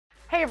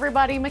Hey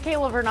everybody,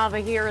 Michaela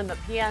Vernava here in the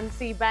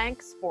PNC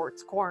Bank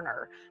Sports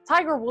Corner.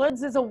 Tiger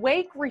Woods is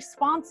awake,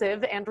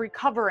 responsive, and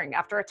recovering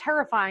after a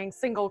terrifying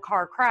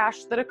single-car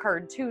crash that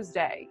occurred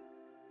Tuesday.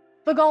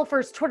 The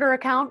golfer's Twitter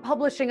account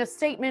publishing a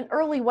statement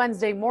early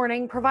Wednesday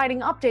morning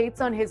providing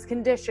updates on his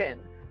condition.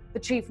 The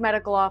chief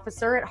medical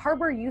officer at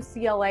Harbor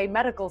UCLA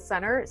Medical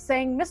Center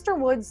saying Mr.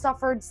 Woods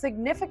suffered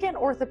significant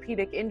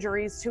orthopedic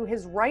injuries to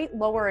his right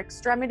lower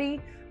extremity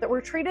that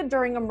were treated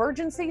during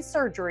emergency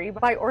surgery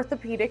by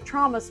orthopedic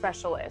trauma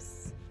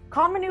specialists.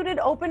 Comminuted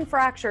open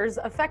fractures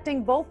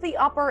affecting both the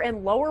upper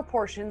and lower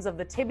portions of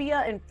the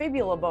tibia and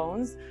fibula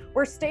bones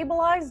were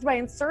stabilized by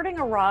inserting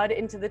a rod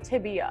into the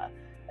tibia.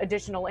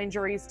 Additional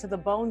injuries to the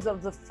bones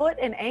of the foot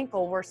and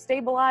ankle were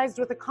stabilized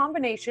with a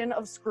combination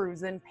of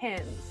screws and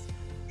pins.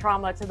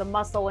 Trauma to the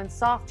muscle and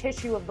soft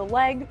tissue of the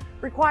leg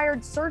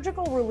required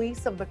surgical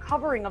release of the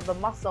covering of the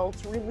muscle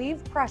to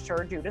relieve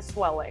pressure due to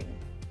swelling.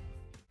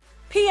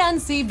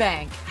 PNC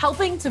Bank,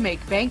 helping to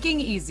make banking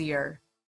easier.